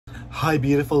Hi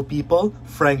beautiful people,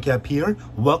 Frank Yap here.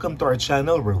 Welcome to our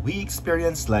channel where we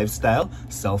experience lifestyle,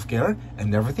 self-care,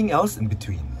 and everything else in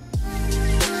between.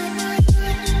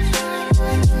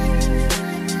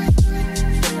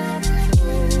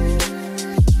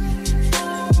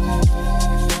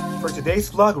 For today's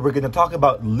vlog, we're going to talk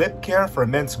about lip care for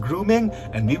men's grooming,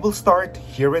 and we will start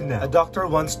here and now. A doctor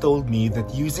once told me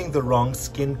that using the wrong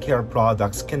skincare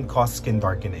products can cause skin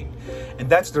darkening. And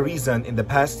that's the reason in the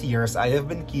past years I have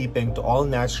been keeping to all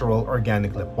natural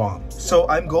organic lip balms. So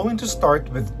I'm going to start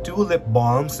with two lip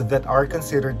balms that are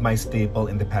considered my staple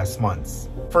in the past months.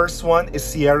 First one is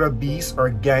Sierra Bee's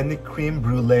Organic Creme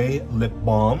Brulee Lip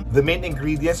Balm. The main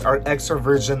ingredients are extra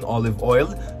virgin olive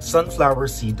oil, sunflower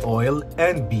seed oil,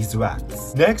 and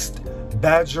beeswax. Next,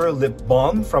 Badger Lip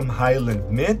Balm from Highland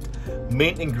Mint.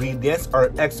 Main ingredients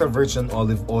are extra virgin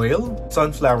olive oil,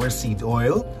 sunflower seed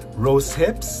oil, rose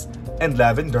hips, and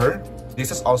lavender.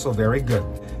 This is also very good.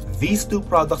 These two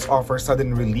products offer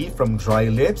sudden relief from dry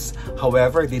lips,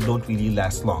 however, they don't really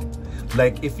last long.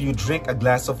 Like if you drink a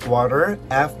glass of water,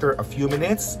 after a few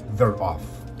minutes, they're off.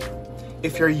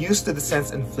 If you're used to the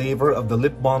scents and flavor of the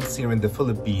lip balms here in the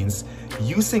Philippines,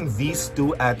 using these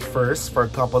two at first for a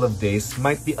couple of days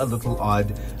might be a little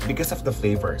odd because of the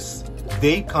flavors.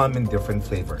 They come in different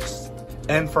flavors.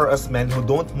 And for us men who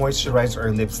don't moisturize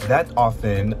our lips that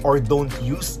often or don't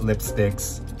use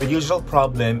lipsticks, the usual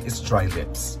problem is dry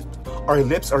lips. Our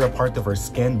lips are a part of our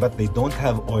skin, but they don't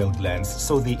have oil glands,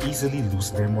 so they easily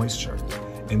lose their moisture.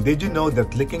 And did you know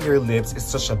that licking your lips is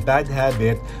such a bad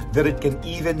habit that it can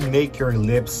even make your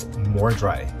lips more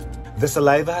dry? The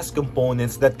saliva has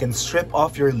components that can strip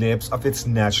off your lips of its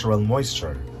natural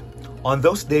moisture. On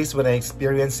those days when I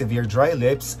experience severe dry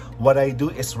lips, what I do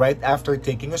is right after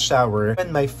taking a shower,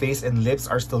 when my face and lips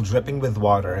are still dripping with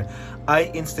water,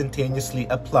 I instantaneously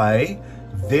apply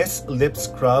this lip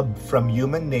scrub from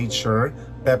Human Nature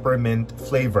Peppermint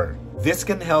Flavor. This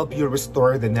can help you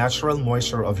restore the natural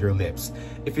moisture of your lips.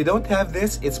 If you don't have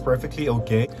this, it's perfectly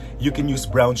okay. You can use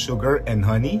brown sugar and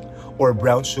honey, or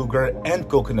brown sugar and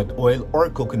coconut oil or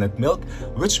coconut milk,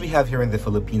 which we have here in the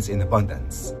Philippines in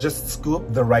abundance. Just scoop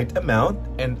the right amount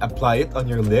and apply it on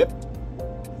your lip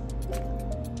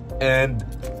and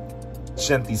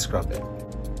gently scrub it.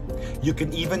 You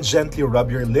can even gently rub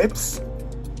your lips.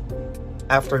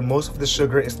 After most of the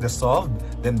sugar is dissolved,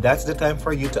 then that's the time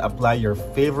for you to apply your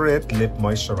favorite lip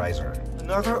moisturizer.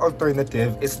 Another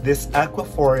alternative is this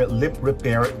Aquaphor Lip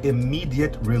Repair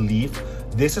Immediate Relief.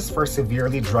 This is for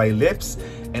severely dry lips,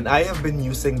 and I have been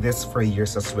using this for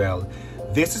years as well.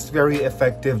 This is very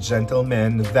effective,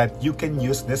 gentlemen, that you can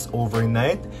use this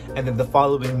overnight, and then the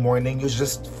following morning you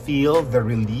just feel the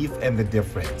relief and the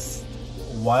difference.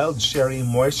 Wild Cherry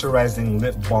Moisturizing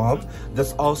Lip Balm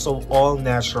that's also all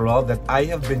natural that I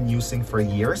have been using for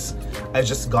years. I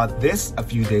just got this a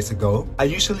few days ago. I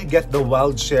usually get the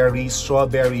Wild Cherry,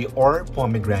 Strawberry, or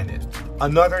Pomegranate.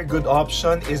 Another good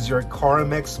option is your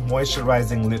Carmex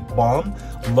Moisturizing Lip Balm,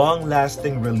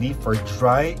 long-lasting relief for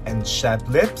dry and chapped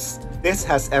lips. This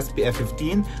has SPF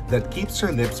 15 that keeps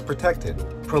your lips protected.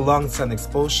 Prolonged sun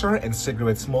exposure and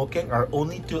cigarette smoking are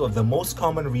only two of the most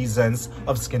common reasons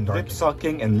of skin darkening. Lip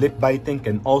sucking and lip biting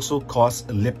can also cause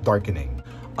lip darkening.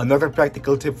 Another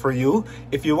practical tip for you,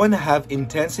 if you want to have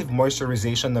intensive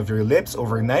moisturization of your lips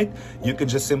overnight, you can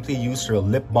just simply use your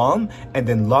lip balm and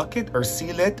then lock it or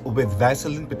seal it with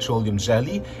Vaseline Petroleum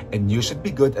Jelly, and you should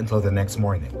be good until the next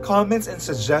morning. Comments and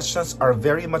suggestions are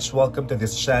very much welcome to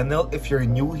this channel. If you're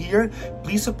new here,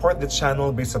 please support the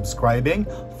channel by subscribing.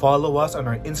 Follow us on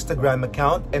our Instagram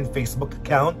account and Facebook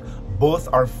account.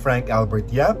 Both are Frank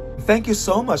Albert Yap. Thank you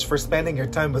so much for spending your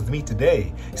time with me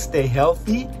today. Stay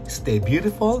healthy, stay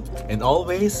beautiful, and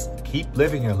always keep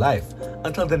living your life.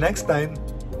 Until the next time.